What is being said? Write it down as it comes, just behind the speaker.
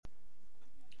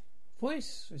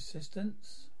Voice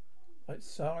assistants like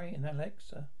Siri and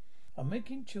Alexa are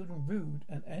making children rude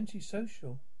and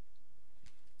antisocial.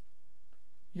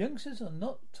 Youngsters are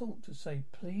not taught to say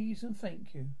please and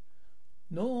thank you,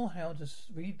 nor how to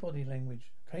read body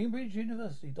language. Cambridge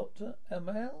University Dr.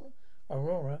 Amal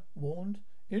Aurora warned,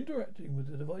 interacting with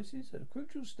the devices at a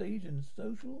crucial stage in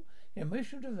social and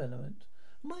emotional development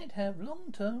might have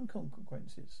long-term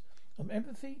consequences on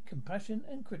empathy, compassion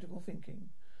and critical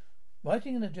thinking.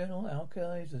 Writing in the journal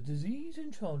Archives of Disease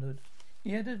in Childhood,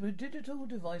 he added, with digital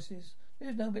devices, there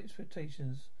is no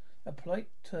expectations that polite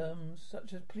terms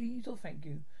such as please or thank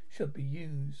you should be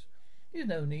used. There is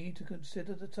no need to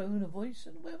consider the tone of voice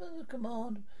and whether the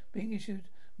command being issued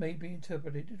may be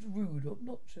interpreted as rude or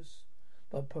obnoxious.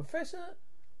 But Professor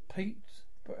Pete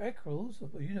Eccles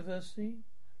of the University,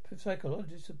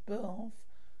 psychologist of Bath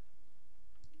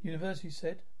University,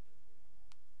 said,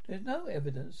 there is no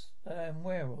evidence that I am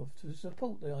aware of to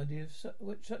support the idea of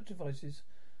which such devices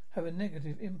have a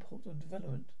negative impact on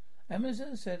development.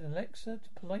 Amazon said Alexa to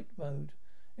polite mode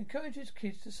encourages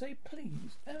kids to say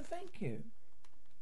please and thank you.